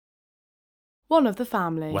one of the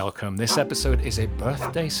family. Welcome. This episode is a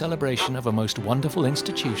birthday celebration of a most wonderful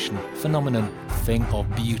institution, phenomenon, thing of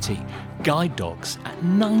beauty. Guide dogs at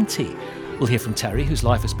 90. We'll hear from Terry, whose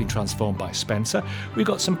life has been transformed by Spencer. We've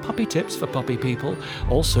got some puppy tips for puppy people.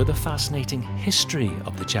 Also, the fascinating history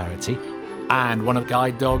of the charity. And one of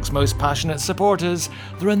Guide Dog's most passionate supporters.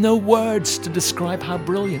 There are no words to describe how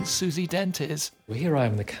brilliant Susie Dent is. Well, here I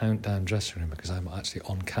am in the Countdown dressing room because I'm actually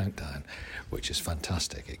on Countdown, which is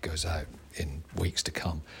fantastic. It goes out in weeks to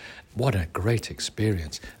come. What a great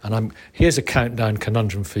experience. And here's a Countdown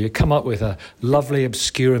conundrum for you. Come up with a lovely,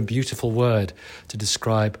 obscure and beautiful word to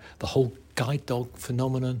describe the whole guide dog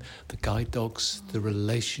phenomenon, the guide dogs, the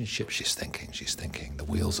relationship. She's thinking, the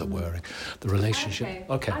wheels are whirring. The relationship.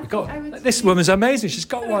 Okay, we got this woman's amazing. She's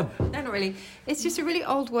got one. No, not really. It's just a really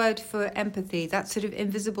old word for empathy, that sort of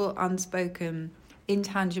invisible, unspoken,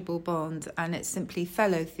 intangible bond, and it's simply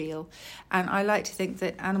fellow feel. And I like to think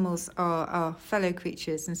that animals are fellow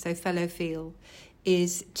creatures, and so fellow feel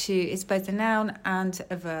it's both a noun and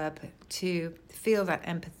a verb, to feel that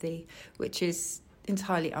empathy, which is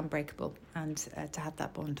entirely unbreakable, and to have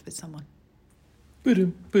that bond with someone.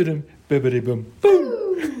 Boom, boom, bibbidi boom,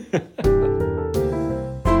 boom.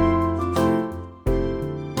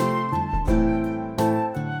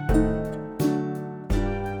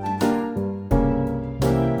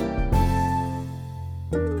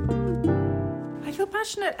 I feel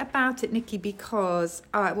passionate about it, Nicky, because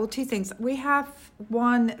two things. We have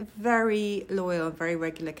one very loyal, very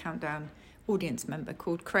regular Countdown audience member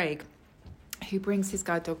called Craig, who brings his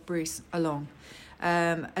guide dog Bruce along.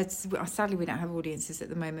 Sadly, we don't have audiences at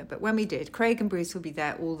the moment, but when we did, Craig and Bruce will be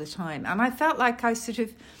there all the time. And I felt like I sort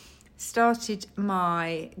of started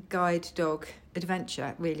my guide dog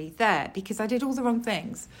adventure really there, because I did all the wrong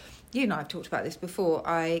things. You and I have talked about this before.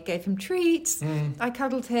 I gave him treats, I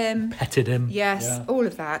cuddled him. Petted him. Yes, yeah. All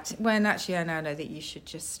of that. When actually I now know that you should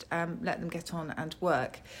just let them get on and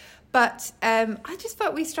work. But I just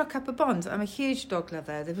felt we struck up a bond. I'm a huge dog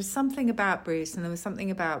lover. There was something about Bruce, and there was something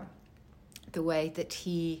about the way that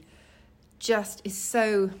he just is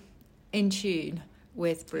so in tune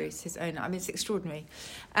with Bruce, his owner. I mean, it's extraordinary.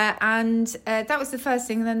 And that was the first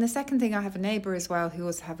thing. And then the second thing, I have a neighbour as well who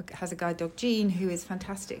also has a guide dog, Jean, who is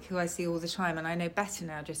fantastic, who I see all the time. And I know better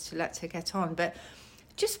now just to let her get on. But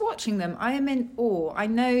just watching them, I am in awe. I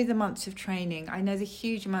know the months of training. I know the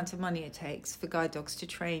huge amount of money it takes for guide dogs to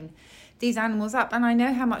train these animals up. And I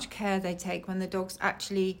know how much care they take when the dogs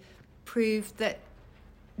actually prove that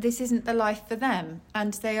this isn't the life for them.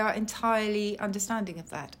 And they are entirely understanding of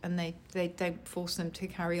that. And they don't force them to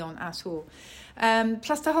carry on at all.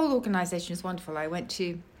 Plus, the whole organisation is wonderful. I went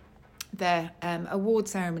to their award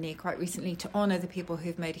ceremony quite recently to honour the people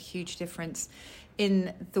who've made a huge difference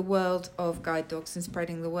in the world of guide dogs and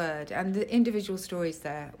spreading the word. And the individual stories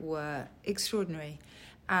there were extraordinary.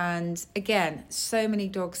 And again, so many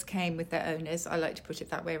dogs came with their owners, I like to put it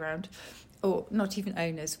that way around, or not even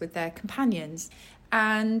owners, with their companions.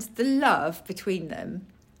 And the love between them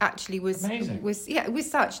actually was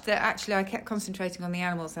such that actually I kept concentrating on the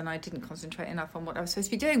animals, and I didn't concentrate enough on what I was supposed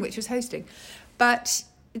to be doing, which was hosting. But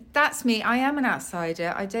that's me. I am an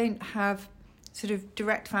outsider. I don't have sort of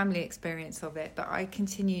direct family experience of it, but I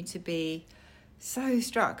continue to be so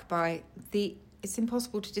struck by it's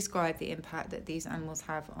impossible to describe the impact that these animals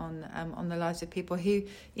have on the lives of people who,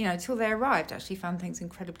 until they arrived, actually found things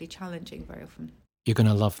incredibly challenging very often. You're going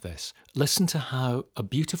to love this. Listen to how a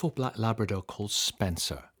beautiful black Labrador called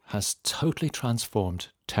Spencer has totally transformed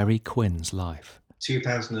Terry Quinn's life.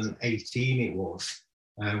 2018 it was,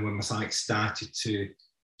 when my sight started to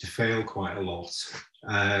fail quite a lot.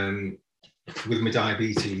 With my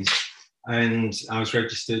diabetes, and I was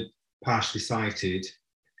registered partially sighted,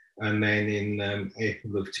 and then in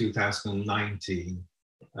April of 2019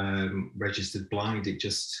 registered blind.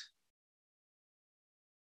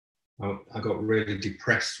 I got really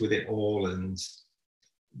depressed with it all and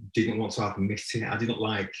didn't want to admit it. I didn't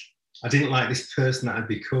like this person that I'd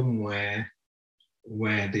become, where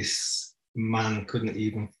this man couldn't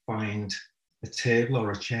even find a table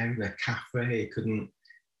or a chair in a cafe.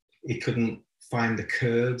 He couldn't find the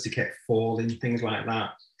curbs, he kept falling, things like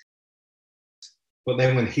that. But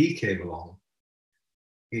then when he came along,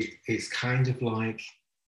 it's kind of like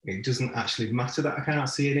it doesn't actually matter that I can't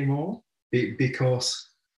see anymore, because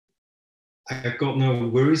I've got no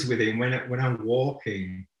worries with him. When I'm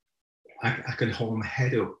walking, I can hold my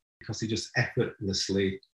head up because he just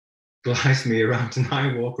effortlessly glides me around, and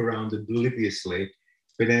I walk around obliviously,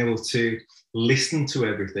 been able to listen to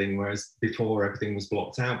everything, whereas before everything was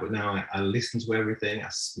blocked out. But now I listen to everything, I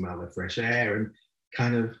smell the fresh air, and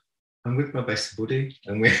kind of I'm with my best buddy,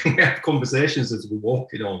 and we have conversations as we're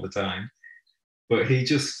walking all the time. But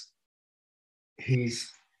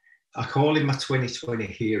I call him my 2020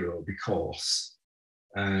 hero because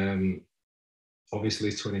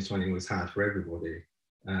obviously 2020 was hard for everybody,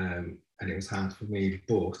 and it was hard for me,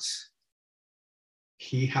 but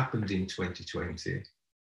he happened in 2020,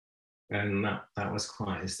 and that was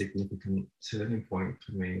quite a significant turning point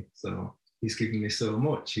for me. So he's given me so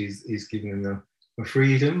much. He's given me my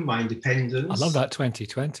freedom, my independence. I love that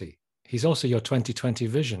 2020. He's also your 2020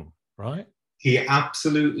 vision, right? He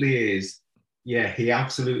absolutely is. Yeah, he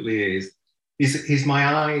absolutely is. He's my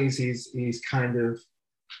eyes. He's kind of,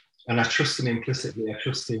 and I trust him implicitly. I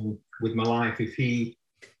trust him with my life. If I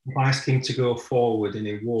ask him to go forward and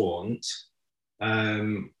he won't,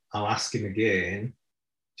 I'll ask him again,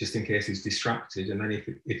 just in case he's distracted. And then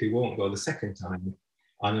if he won't go the second time,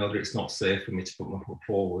 I know that it's not safe for me to put my foot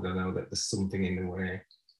forward. I know that there's something in the way.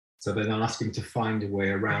 So then I'll ask him to find a way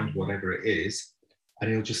around whatever it is,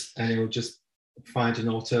 and he'll just find an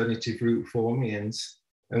alternative route for me, and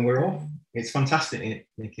we're off. It's fantastic,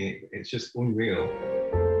 Nicky. It's just unreal.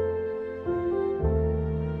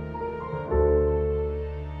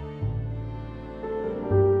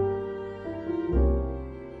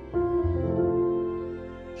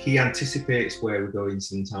 He anticipates where we're going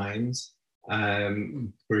sometimes.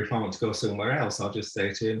 But if I want to go somewhere else, I'll just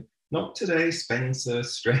say to him, "Not today, Spencer,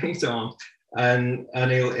 straight on." And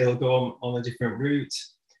he'll go on a different route.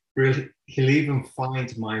 He'll even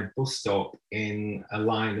find my bus stop in a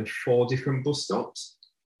line of 4 different bus stops.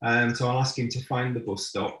 So I'll ask him to find the bus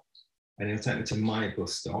stop, and he'll take me to my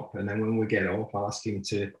bus stop. And then when we get off, I'll ask him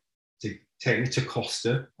to take me to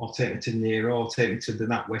Costa, or take me to Nero, or take me to the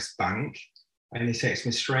NatWest Bank. And he takes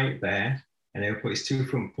me straight there, and he'll put his 2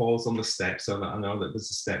 front paws on the step so that I know that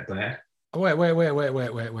there's a step there.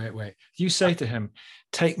 Wait. You say to him,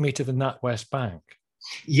 "Take me to the NatWest Bank."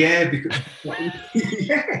 Yeah, because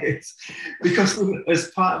yes, because as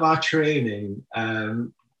part of our training,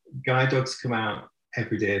 guide dogs come out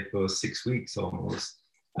every day for 6 weeks almost,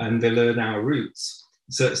 and they learn our routes.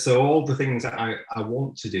 So all the things that I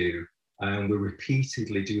want to do, we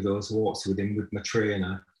repeatedly do those walks with him, with my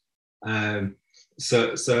trainer.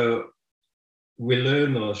 So we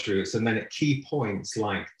learn those routes, and then at key points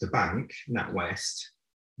like the bank, NatWest,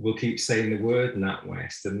 we'll keep saying the word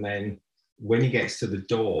NatWest, and then when he gets to the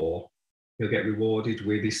door, he'll get rewarded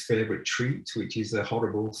with his favourite treat, which is a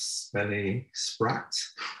horrible smelly sprat.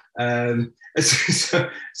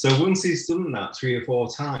 So once he's done that 3 or 4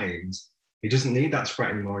 times, he doesn't need that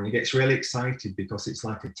sprat anymore, and he gets really excited because it's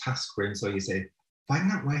like a task for him. So you say, "Find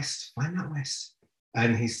NatWest, find NatWest."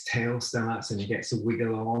 And his tail starts, and he gets a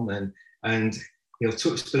wiggle on, and he'll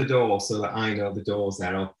touch the door so that I know the door's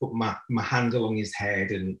there. I'll put my hand along his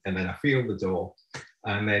head, and then I feel the door.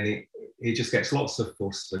 And then he just gets lots of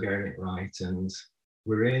fuss for getting it right, and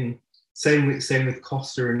we're in. Same with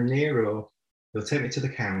Costa and Nero. He'll take me to the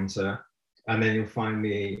counter, and then he'll find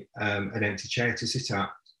me an empty chair to sit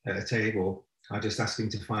at a table. I just ask him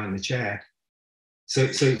to find the chair. So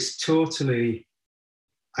it's totally,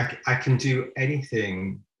 I can do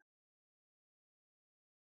anything.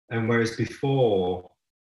 And whereas before,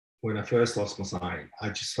 when I first lost my sight, I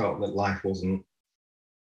just felt that life wasn't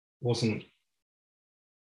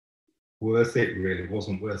worth it, really. It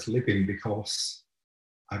wasn't worth living, because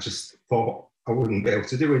I just thought I wouldn't be able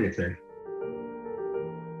to do anything.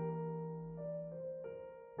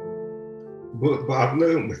 But I've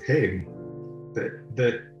learned with him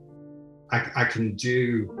that I can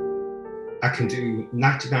do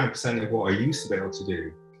 99% of what I used to be able to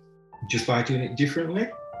do just by doing it differently.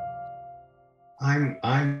 I'm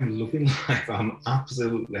loving life. I'm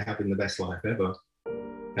absolutely having the best life ever.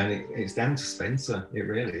 And it's down to Spencer. It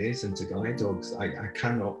really is. And to guide dogs. I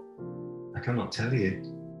cannot tell you.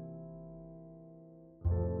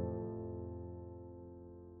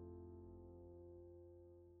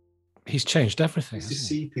 He's changed everything. I used to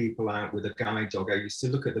see people out with a guide dog. I used to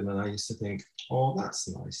look at them and I used to think, "Oh, that's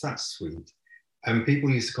nice, that's sweet." And people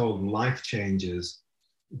used to call them life changers.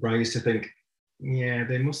 But I used to think, yeah,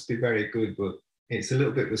 they must be very good, but it's a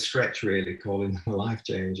little bit of a stretch, really, calling them a life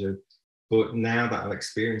changer. But now that I've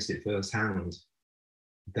experienced it firsthand,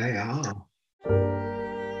 they are.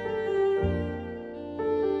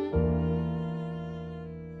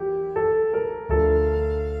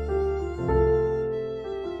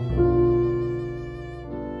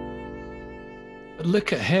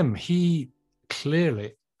 Look at him. He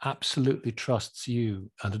clearly absolutely trusts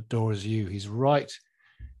you and adores you. He's right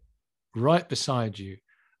beside you.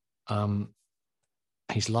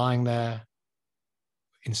 He's lying there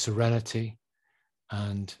in serenity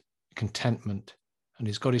and contentment, and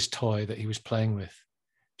he's got his toy that he was playing with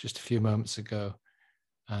just a few moments ago,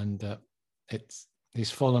 and it's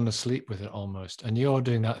He's fallen asleep with it almost. And you're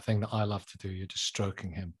doing that thing that I love to do. You're just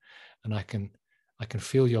stroking him. And I can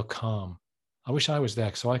feel your calm. I wish I was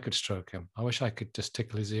there so I could stroke him. I wish I could just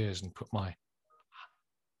tickle his ears and put my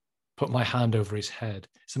hand over his head.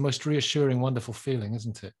 It's the most reassuring, wonderful feeling,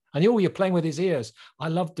 isn't it? And you're playing with his ears. I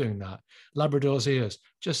love doing that. Labrador's ears,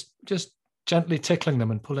 just gently tickling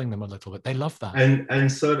them and pulling them a little bit. They love that.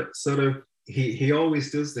 And sort of he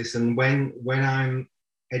always does this. And when I'm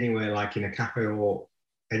anywhere, like in a cafe or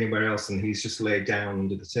anywhere else, and he's just laid down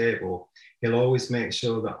under the table, he'll always make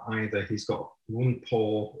sure that either he's got one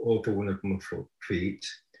paw over one of my feet,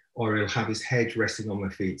 or he'll have his head resting on my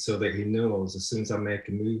feet, so that he knows as soon as I make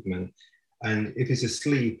a movement. And if he's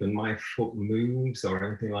asleep and my foot moves or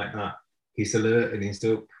anything like that, he's alert and he's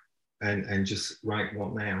up and just, right,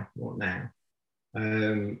 what now?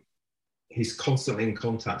 He's constantly in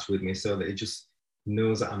contact with me, so that he just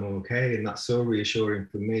knows that I'm okay. And that's so reassuring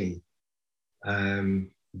for me,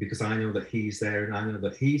 because I know that he's there and I know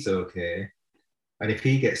that he's okay. And if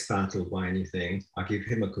he gets startled by anything, I give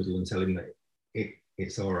him a cuddle and tell him that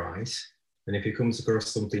it's all right. And if he comes across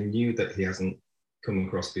something new that he hasn't come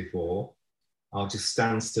across before, I'll just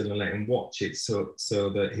stand still and let him watch it, so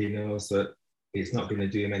that he knows that it's not going to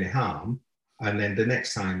do him any harm. And then the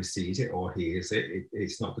next time he sees it or hears it,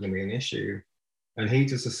 it's not going to be an issue. And he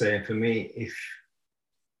does the same for me.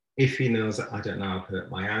 If he knows that, I don't know, I've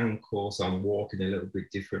hurt my ankle, so I'm walking a little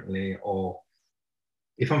bit differently, or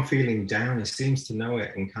if I'm feeling down, he seems to know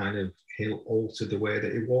it, and kind of he'll alter the way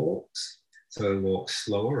that he walks. So he'll walk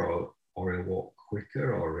slower, or he'll walk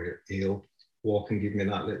quicker, or he'll walk and give me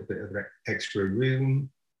that little bit of extra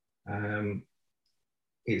room.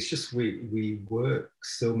 It's just we work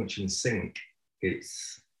so much in sync.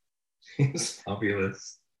 It's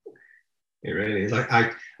fabulous. It really is.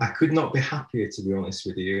 I could not be happier, to be honest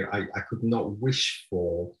with you. I could not wish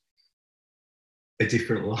for a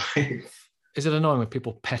different life. Is it annoying when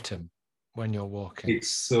people pet him when you're walking? It's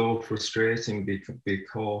so frustrating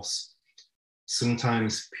because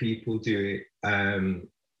sometimes people do it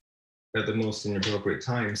at the most inappropriate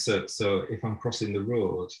time. So if I'm crossing the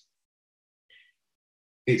road,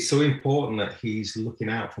 it's so important that he's looking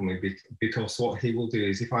out for me, because what he will do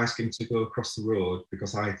is, if I ask him to go across the road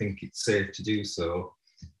because I think it's safe to do so,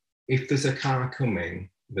 if there's a car coming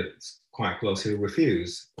that's quite close, he'll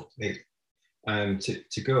refuse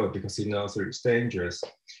to go because he knows that it's dangerous.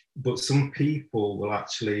 But some people will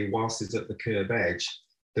actually, whilst he's at the curb edge,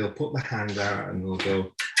 they'll put their hand out and they'll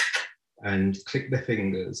go and click their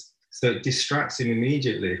fingers. So it distracts him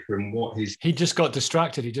immediately from what he's... He just got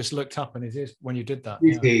distracted. He just looked up and his ears when you did that.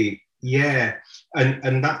 Yeah.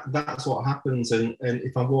 And that's what happens. And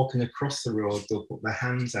if I'm walking across the road, they'll put their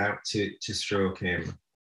hands out to stroke him.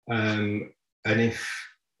 And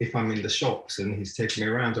if I'm in the shops and he's taking me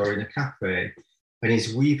around, or in a cafe, and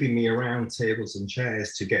he's weaving me around tables and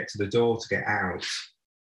chairs to get to the door to get out,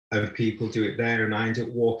 and people do it there, and I end up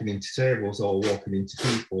walking into tables or walking into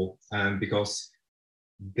people because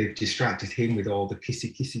they've distracted him with all the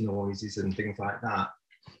kissy noises and things like that.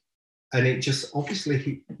 And it just,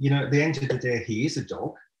 obviously, at the end of the day, he is a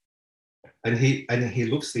dog, and he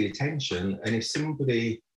loves the attention. And if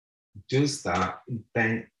somebody does that,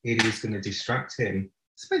 then it is going to distract him.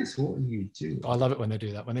 Spencer, what do you do? I love it when they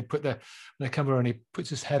do that. When they come over and he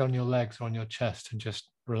puts his head on your legs or on your chest and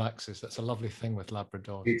just relaxes. That's a lovely thing with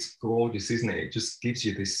Labrador. It's gorgeous, isn't it? It just gives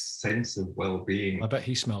you this sense of well-being. I bet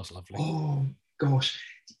he smells lovely. Oh, gosh.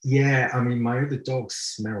 Yeah, I mean, my other dogs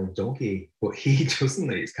smell doggy, but he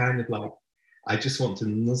doesn't. It's kind of like, I just want to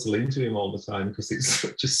nuzzle into him all the time because it's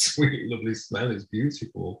such a sweet, lovely smell. It's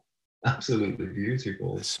beautiful. Absolutely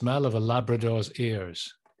beautiful. The smell of a Labrador's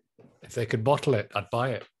ears. If they could bottle it, I'd buy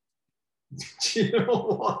it. Do you know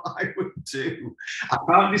what I would do? I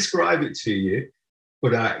can't describe it to you,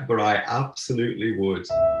 but I absolutely would.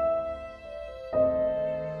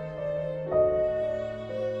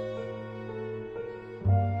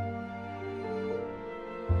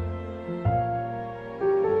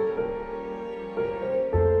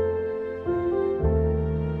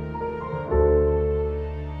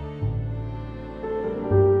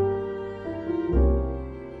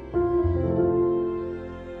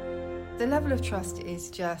 The level of trust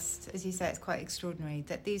is just, as you say, it's quite extraordinary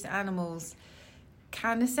that these animals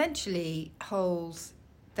can essentially hold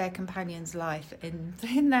their companion's life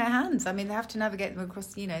in their hands. I mean, they have to navigate them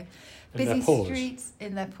across, busy streets,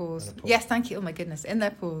 in their paws. Yes, thank you. Oh my goodness, in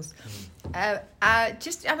their paws.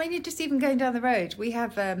 Just even going down the road, we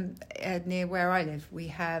have near where I live, we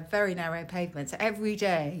have very narrow pavements. Every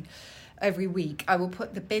day, every week, I will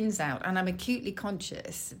put the bins out, and I'm acutely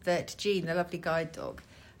conscious that Jean, the lovely guide dog,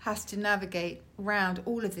 has to navigate around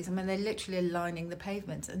all of this. I mean, they're literally lining the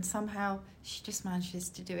pavements, and somehow she just manages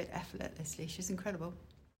to do it effortlessly. She's incredible.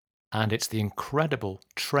 And it's the incredible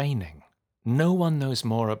training. No one knows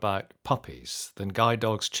more about puppies than Guide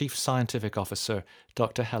Dog's Chief Scientific Officer,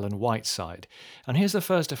 Dr. Helen Whiteside. And here's the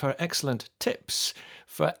first of her excellent tips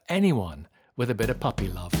for anyone with a bit of puppy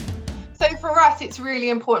love. So for us, it's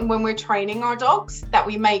really important when we're training our dogs that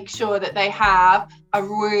we make sure that they have a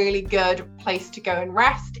really good place to go and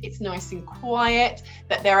rest. It's nice and quiet,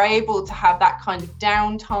 that they're able to have that kind of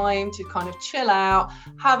downtime to kind of chill out,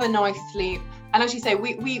 have a nice sleep. And as you say,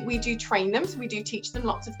 we do train them. So we do teach them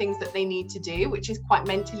lots of things that they need to do, which is quite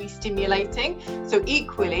mentally stimulating. So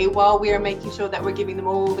equally, while we are making sure that we're giving them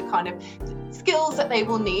all the kind of skills that they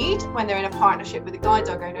will need when they're in a partnership with a guide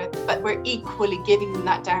dog owner, but we're equally giving them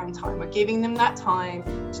that downtime. We're giving them that time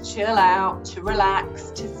to chill out, to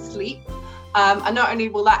relax, to sleep. And not only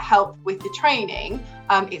will that help with the training,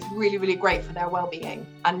 it's really, really great for their well-being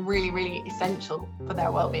and really, really essential for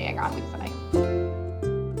their well-being, I would say.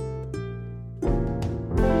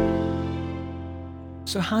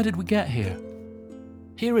 So how did we get here?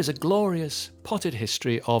 Here is a glorious potted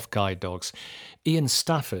history of guide dogs. Ian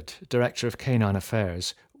Stafford, Director of Canine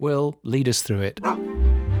Affairs, will lead us through it.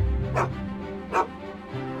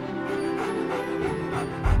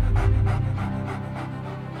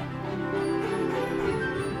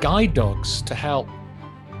 Guide dogs to help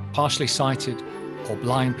partially sighted or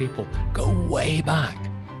blind people go way back.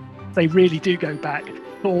 They really do go back.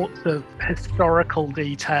 Sorts of historical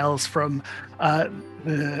details from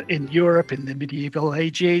in Europe in the medieval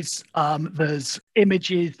ages. There's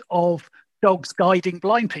images of dogs guiding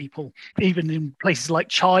blind people. Even in places like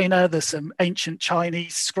China, there's some ancient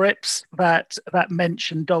Chinese scripts that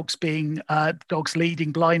mention dogs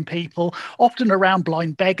leading blind people, often around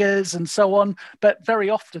blind beggars and so on, but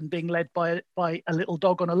very often being led by a little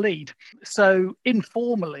dog on a lead. So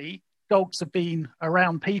informally, dogs have been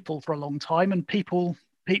around people for a long time, and people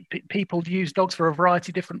use dogs for a variety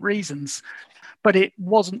of different reasons. But it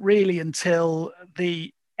wasn't really until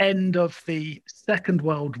the end of the Second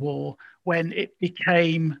World War when it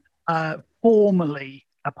became formally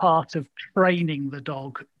a part of training the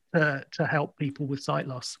dog to help people with sight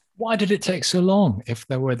loss. Why did it take so long if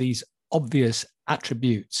there were these obvious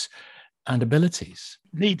attributes and abilities?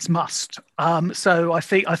 Needs must. So I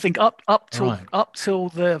think up till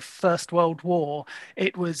the First World War,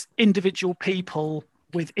 it was individual people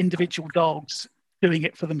with individual dogs doing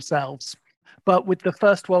it for themselves. But with the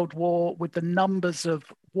First World War, with the numbers of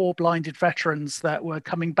war-blinded veterans that were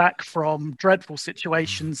coming back from dreadful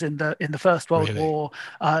situations in the First World War,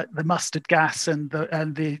 the mustard gas and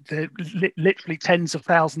the literally tens of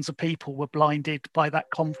thousands of people were blinded by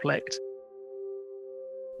that conflict.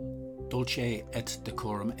 Dulce et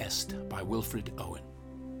Decorum Est by Wilfred Owen.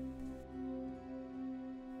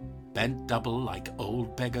 Bent double like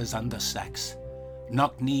old beggars under sacks,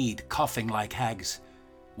 knock-kneed, coughing like hags,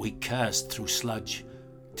 we cursed through sludge,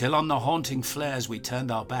 till on the haunting flares we turned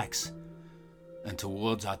our backs, and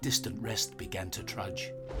towards our distant rest began to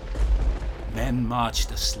trudge. Men marched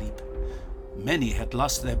asleep. Many had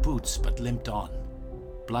lost their boots but limped on,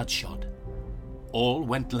 bloodshot. All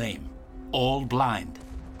went lame, all blind,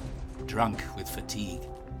 drunk with fatigue,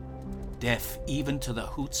 deaf even to the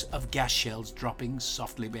hoots of gas shells dropping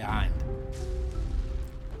softly behind.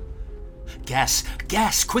 Gas,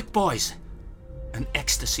 gas, quick boys! An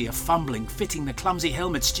ecstasy of fumbling, fitting the clumsy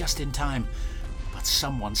helmets just in time. But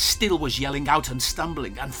someone still was yelling out and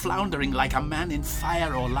stumbling and floundering like a man in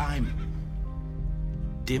fire or lime.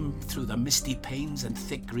 Dim through the misty panes and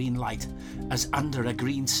thick green light, as under a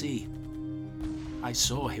green sea, I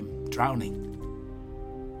saw him drowning.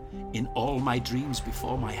 In all my dreams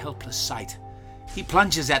before my helpless sight, he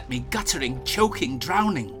plunges at me, guttering, choking,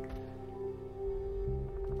 drowning.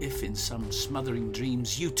 If in some smothering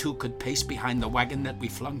dreams you too could pace behind the wagon that we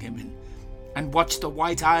flung him in, and watch the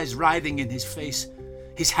white eyes writhing in his face,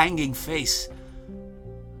 his hanging face,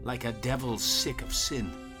 like a devil sick of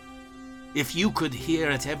sin. If you could hear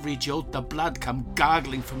at every jolt the blood come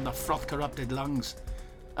gargling from the froth-corrupted lungs,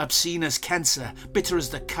 obscene as cancer, bitter as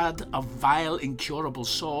the cud of vile, incurable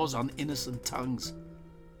sores on innocent tongues.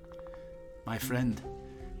 My friend,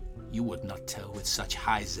 you would not tell with such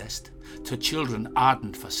high zest to children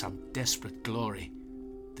ardent for some desperate glory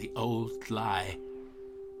the old lie,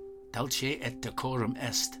 dulce et decorum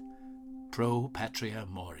est, pro patria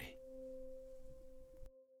mori.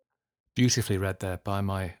 Beautifully read there by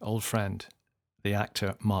my old friend, the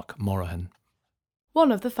actor Mark Moraghan.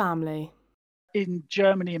 One of the family. In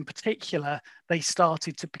Germany in particular, they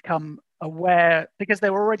started to become aware, because they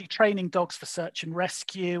were already training dogs for search and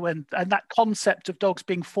rescue, and that concept of dogs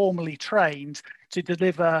being formally trained to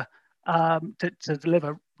deliver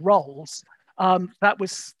roles, that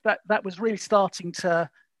was really starting to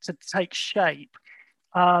take shape.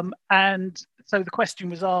 And so the question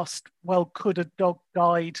was asked, well, could a dog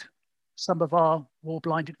guide some of our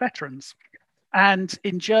war-blinded veterans? And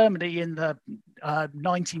in Germany in the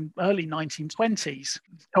early 1920s,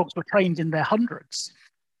 dogs were trained in their hundreds.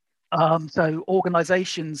 So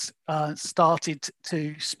organizations started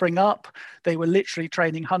to spring up. They were literally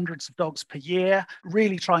training hundreds of dogs per year,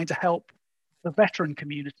 really trying to help the veteran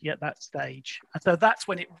community at that stage. And so that's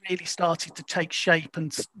when it really started to take shape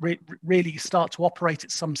and really start to operate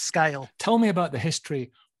at some scale. Tell me about the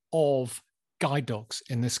history of guide dogs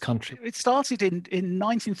in this country. It started in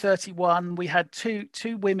 1931. We had two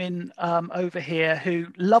women over here who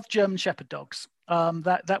loved German Shepherd dogs.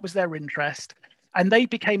 That was their interest. And they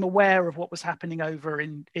became aware of what was happening over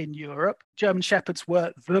in Europe. German Shepherds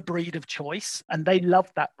were the breed of choice, and they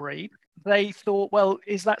loved that breed. They thought, well,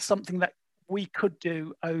 is that something that we could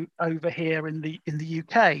do over here in the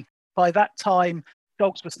UK? By that time,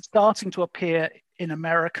 dogs were starting to appear in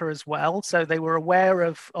America as well. So they were aware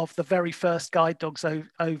of the very first guide dogs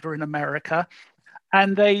over in America.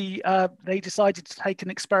 And they decided to take an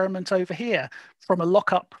experiment over here from a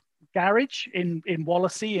lock-up garage in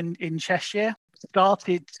Wallasey in Cheshire.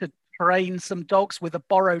 Started to train some dogs with a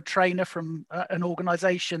borrowed trainer from an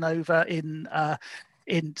organization over in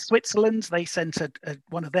Switzerland. They sent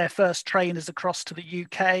one of their first trainers across to the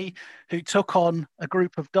UK, who took on a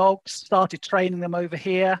group of dogs, started training them over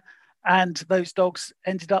here. And those dogs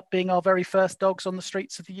ended up being our very first dogs on the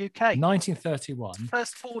streets of the UK. 1931.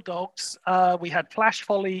 First 4 dogs, we had Flash,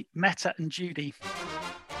 Folly, Meta and Judy.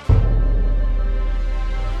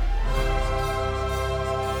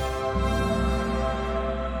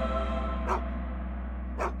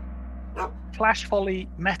 Flash, Folly,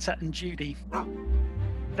 Meta and Judy.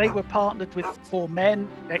 They were partnered with 4 men,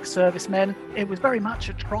 ex-servicemen. It was very much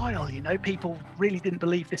a trial, people really didn't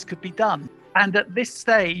believe this could be done. And at this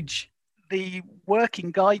stage, the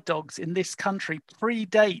working guide dogs in this country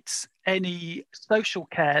predates any social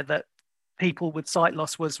care that people with sight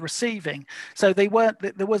loss was receiving. So there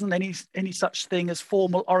wasn't any such thing as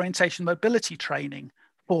formal orientation mobility training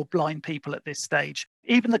for blind people at this stage.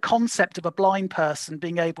 Even the concept of a blind person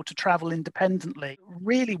being able to travel independently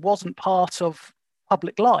really wasn't part of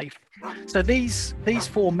public life. So these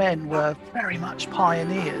 4 men were very much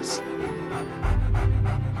pioneers.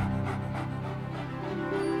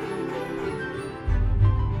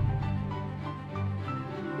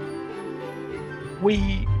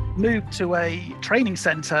 We moved to a training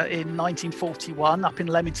centre in 1941 up in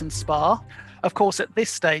Leamington Spa. Of course, at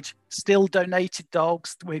this stage, still donated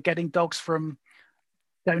dogs. We're getting dogs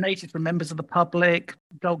donated from members of the public,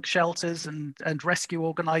 dog shelters and rescue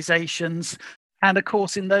organisations. And of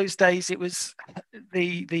course, in those days, it was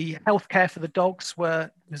the healthcare for the dogs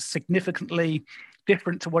was significantly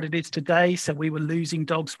different to what it is today. So we were losing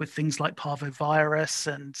dogs with things like parvovirus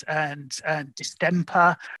and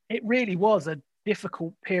distemper. It really was a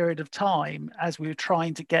difficult period of time as we were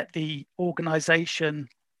trying to get the organisation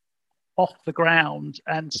off the ground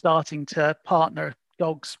and starting to partner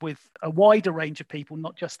dogs with a wider range of people,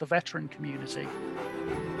 not just the veteran community.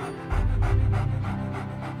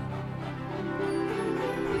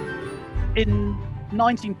 In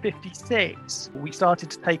 1956, we started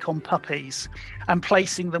to take on puppies and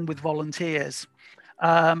placing them with volunteers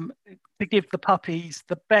to give the puppies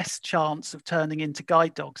the best chance of turning into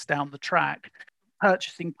guide dogs down the track,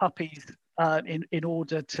 purchasing puppies in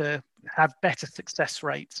order to have better success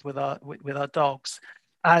rates with our dogs.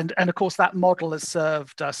 And of course, that model has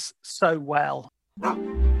served us so well.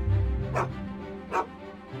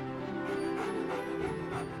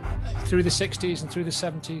 Through the 60s and through the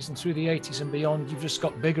 70s and through the 80s and beyond, you've just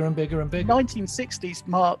got bigger and bigger and bigger. 1960s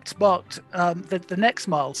marked the next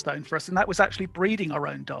milestone for us, and that was actually breeding our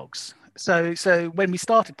own dogs. So when we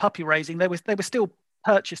started puppy raising, they were still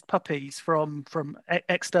purchased puppies from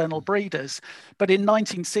external breeders. But in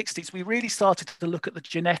 1960s, we really started to look at the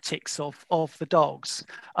genetics of the dogs.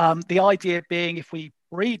 The idea being, if we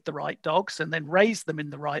breed the right dogs and then raise them in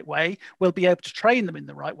the right way, we'll be able to train them in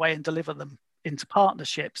the right way and deliver them into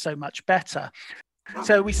partnership so much better.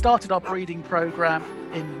 So we started our breeding program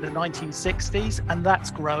in the 1960s, and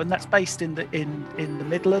that's grown. That's based in the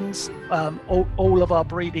Midlands. All of our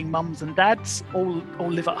breeding mums and dads all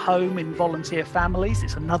live at home in volunteer families.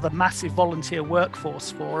 It's another massive volunteer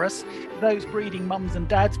workforce for us. Those breeding mums and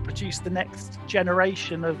dads produce the next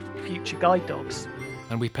generation of future guide dogs.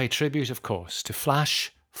 And we pay tribute, of course, to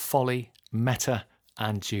Flash, Folly, Meta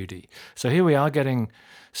and Judy. So here we are getting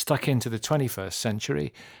stuck into the 21st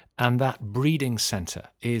century, and that breeding centre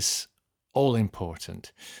is all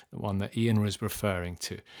important, the one that Ian was referring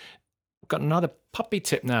to. I've got another puppy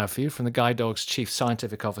tip now for you from the Guide Dogs Chief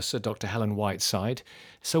Scientific Officer, Dr. Helen Whiteside.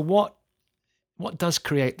 So what does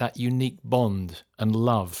create that unique bond and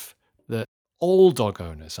love that all dog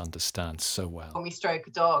owners understand so well? When we stroke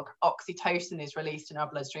a dog, oxytocin is released in our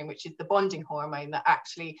bloodstream, which is the bonding hormone that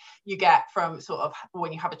actually you get from sort of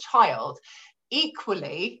when you have a child.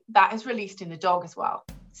 Equally, that is released in the dog as well.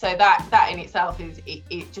 So that in itself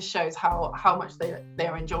it just shows how much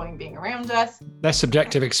they're enjoying being around us. Their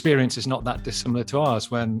subjective experience is not that dissimilar to ours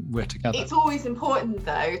when we're together. It's always important,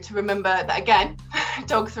 though, to remember that, again,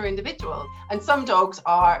 dogs are individuals. And some dogs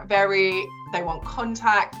are they want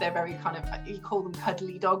contact. They're very kind of, you call them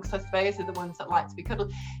cuddly dogs, I suppose. They're the ones that like to be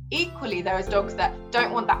cuddled. Equally, there is dogs that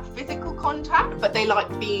don't want that physical contact, but they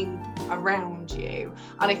like being around you.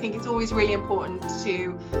 And I think it's always really important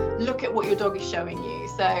to look at what your dog is showing you.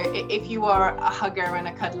 So if you are a hugger and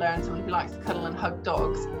a cuddler and someone who likes to cuddle and hug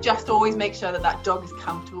dogs, just always make sure that dog is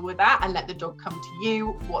comfortable with that, and let the dog come to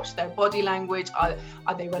you. Watch their body language. Are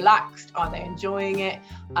they relaxed? Are they enjoying it?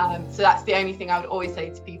 So that's the only thing I would always say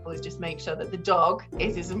to people, is just make sure that the dog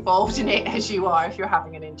is as involved in it as you are if you're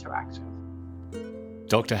having an interaction.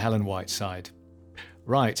 Dr. Helen Whiteside.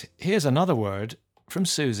 Right, here's another word from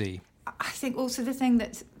Susie. I think also the thing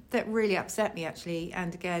that really upset me, actually,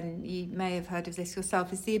 and again, you may have heard of this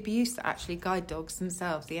yourself, is the abuse that actually guide dogs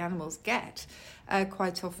themselves, the animals, get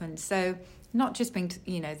quite often. So not just being,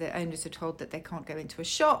 the owners are told that they can't go into a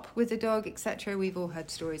shop with a dog, etc. We've all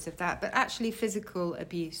heard stories of that, but actually physical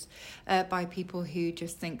abuse by people who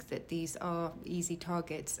just think that these are easy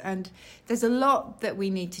targets. And there's a lot that we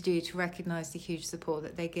need to do to recognise the huge support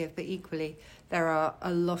that they give, but equally there are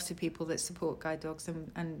a lot of people that support guide dogs,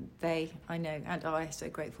 and they, I know, and I are so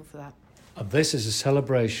grateful for that. And this is a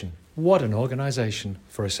celebration. What an organisation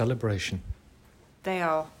for a celebration. They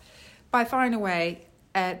are, by far and away,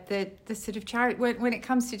 the sort of charity. When it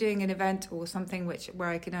comes to doing an event or something where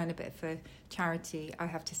I can earn a bit for charity, I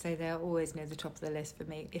have to say they're always near the top of the list for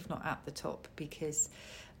me, if not at the top, because,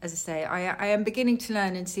 as I say, I am beginning to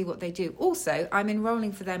learn and see what they do. Also, I'm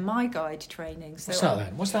enrolling for their My Guide training. So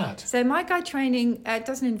What's that? So My Guide training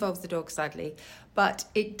doesn't involve the dog, sadly, but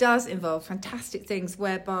it does involve fantastic things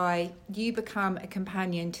whereby you become a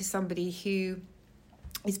companion to somebody who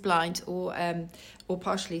is blind or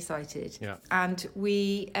partially sighted. Yeah. And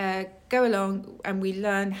we go along and we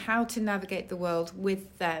learn how to navigate the world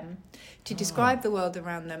with them, to describe the world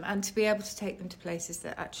around them, and to be able to take them to places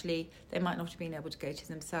that actually they might not have been able to go to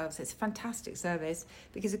themselves. It's a fantastic service.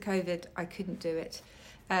 Because of COVID, I couldn't do it.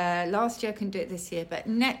 Last year, I couldn't do it this year, but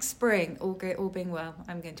next spring, all being well,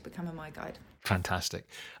 I'm going to become a My Guide. Fantastic.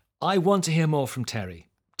 I want to hear more from Terry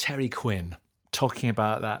Quinn, talking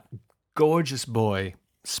about that gorgeous boy,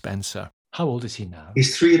 Spencer. How old is he now?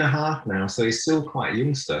 He's 3.5 now, so he's still quite a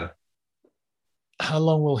youngster. How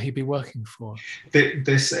long will he be working for?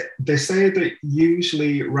 They say that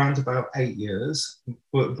usually around about 8 years,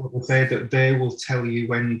 but they say that they will tell you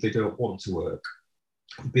when they don't want to work,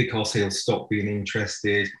 because he'll stop being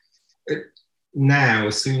interested. Now,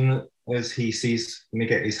 as soon as he sees me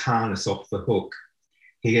get his harness off the hook,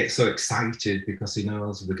 he gets so excited because he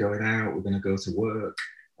knows we're going out, we're going to go to work.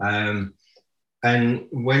 And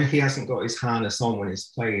when he hasn't got his harness on, when he's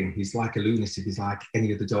playing, he's like a lunatic. He's like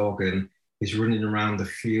any other dog, and he's running around the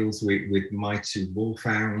fields with my 2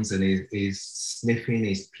 wolfhounds, and he's sniffing,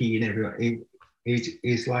 he's peeing everywhere.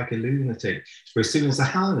 He's like a lunatic. But as soon as the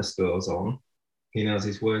harness goes on, he knows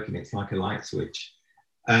he's working. It's like a light switch.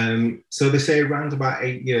 So they say around about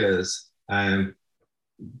 8 years,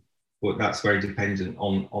 but that's very dependent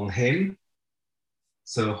on him.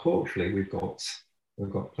 So hopefully we've got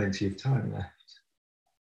plenty of time left.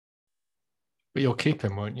 But you'll keep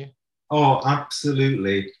him, won't you? Oh,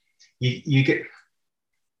 absolutely. You get.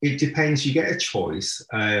 It depends. You get a choice.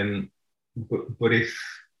 But if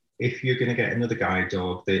you're going to get another guide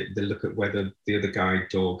dog, they look at whether the other guide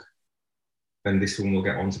dog and this one will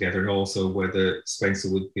get on together, and also whether Spencer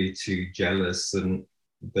would be too jealous and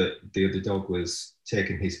that the other dog was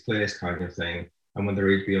taking his place, kind of thing, and whether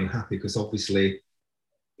he'd be unhappy, because obviously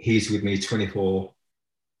he's with me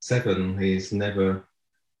 24/7. He's never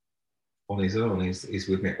on his own. He's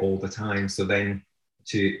with me all the time. So then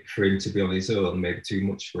for him to be on his own, maybe too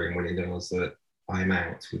much for him when he knows that I'm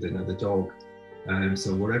out with another dog.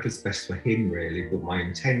 So whatever's best for him, really. But my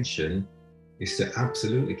intention is to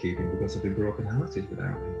absolutely keep him, because I'd be brokenhearted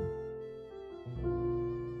without him.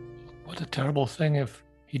 What a terrible thing if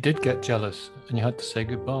he did get jealous and you had to say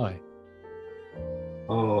goodbye.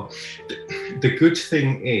 Oh, the good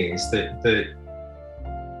thing is that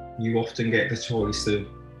you often get the choice of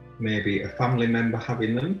maybe a family member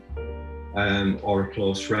having them, or a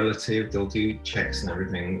close relative. They'll do checks and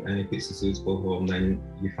everything, and if it's a suitable home, then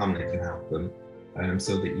your family can have them,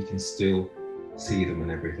 so that you can still see them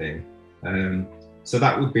and everything. So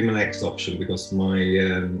that would be my next option, because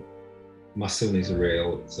my son is a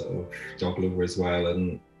real sort of dog lover as well,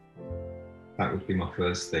 and that would be my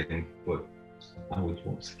first thing, but I would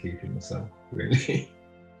want to keep him myself, really.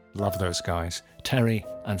 Love those guys, Terry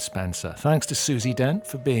and Spencer. Thanks to Susie Dent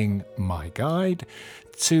for being my guide,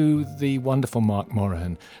 to the wonderful Mark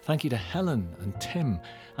Moraghan. Thank you to Helen and Tim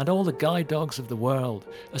and all the guide dogs of the world,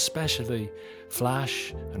 especially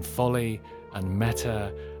Flash and Folly and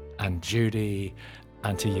Meta and Judy,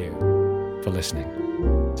 and to you for listening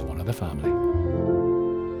to One of the Family.